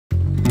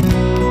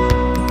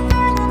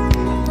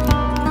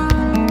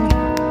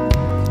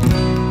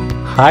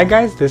Hi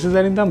guys, this is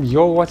Arindam.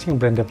 You're watching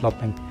Brain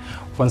Development.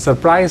 One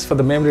surprise for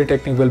the memory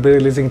technique will be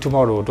releasing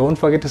tomorrow. Don't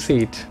forget to see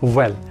it.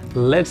 Well,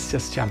 let's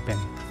just jump in.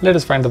 Let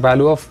us find the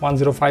value of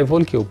 105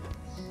 whole cube.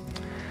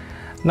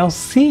 Now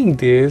seeing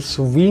this,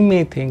 we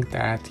may think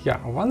that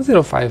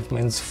 105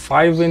 means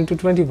 5 into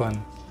 21,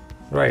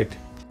 right?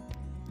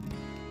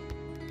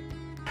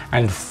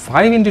 And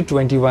 5 into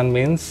 21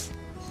 means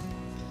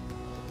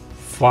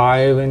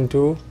 5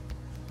 into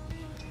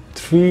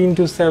 3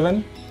 into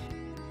 7,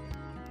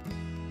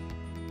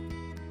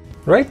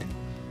 right?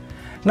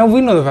 Now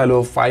we know the value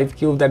of 5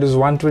 cube, that is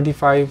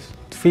 125,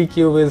 3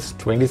 cube is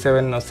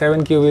 27, or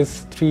 7 cube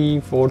is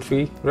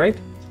 343, right?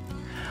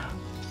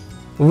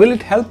 Will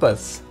it help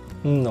us?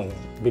 No,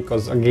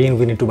 because again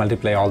we need to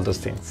multiply all those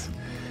things.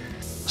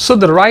 So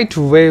the right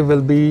way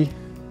will be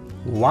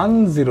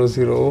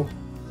 100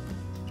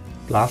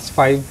 plus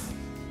 5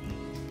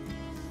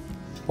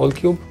 whole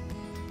cube.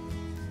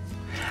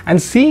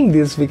 And seeing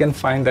this, we can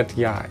find that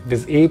it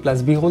is a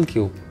plus b whole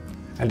cube.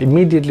 And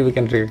immediately we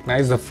can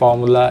recognize the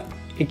formula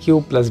a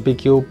cube plus b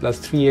cube plus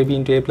 3ab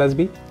into a plus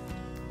b,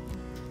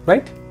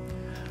 right?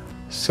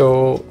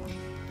 So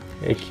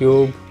a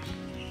cube,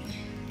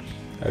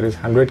 that is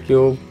 100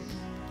 cube,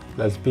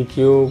 plus b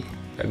cube,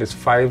 that is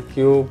 5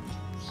 cube,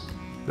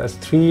 plus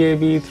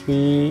 3ab,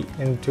 3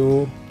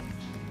 into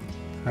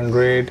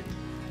 100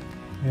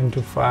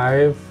 into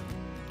 5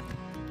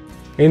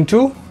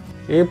 into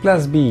a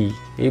plus b.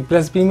 A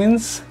plus b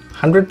means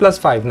 100 plus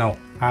 5. Now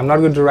I'm not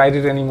going to write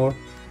it anymore.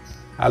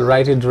 I'll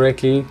write it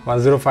directly,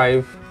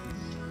 105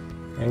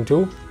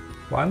 into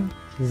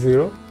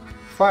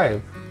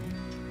 105.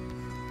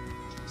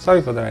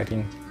 Sorry for the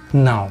writing.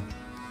 Now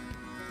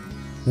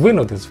we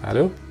know this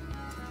value.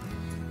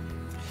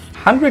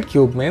 100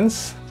 cube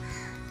means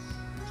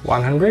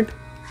 100,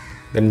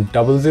 then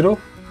 00,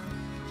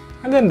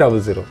 and then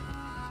 00.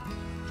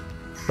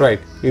 Right,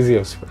 easy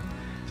as well.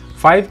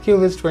 5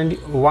 cube is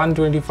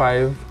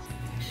 125,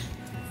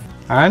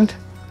 and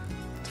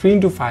 3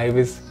 into 5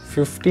 is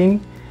 15.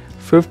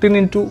 15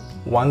 into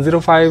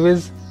 105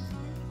 is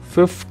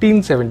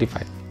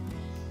 1575.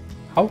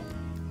 How?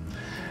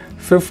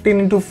 15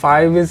 into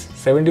 5 is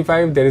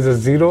 75. There is a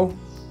 0.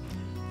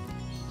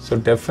 So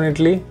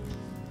definitely,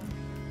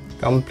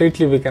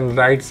 completely we can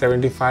write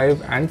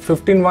 75, and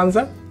 15 ones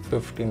are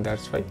 15.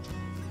 That's why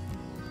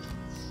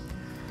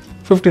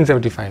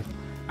 1575,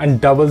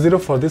 and 00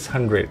 for this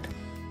 100.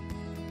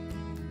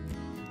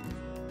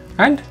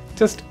 And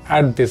just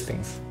add these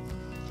things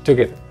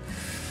together.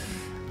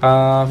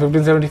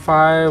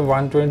 1575,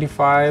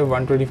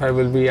 125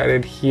 will be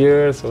added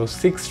here, so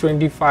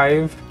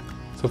 625,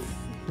 so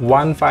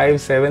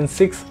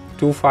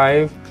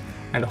 157625,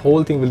 and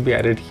whole thing will be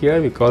added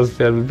here because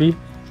there will be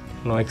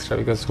no extra,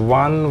 because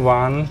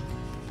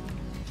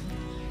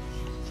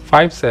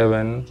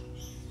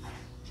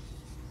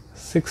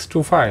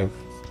 1157625.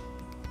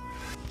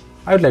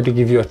 I would like to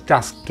give you a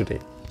task today.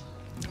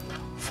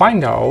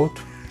 Find out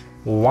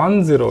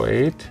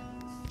 108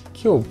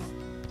 cube.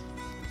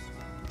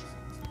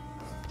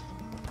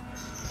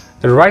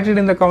 Write it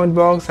in the comment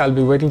box. I'll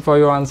be waiting for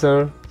your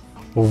answer.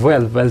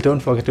 Well, don't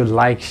forget to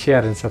like,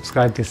 share and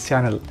subscribe this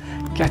channel.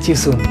 Catch you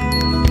soon.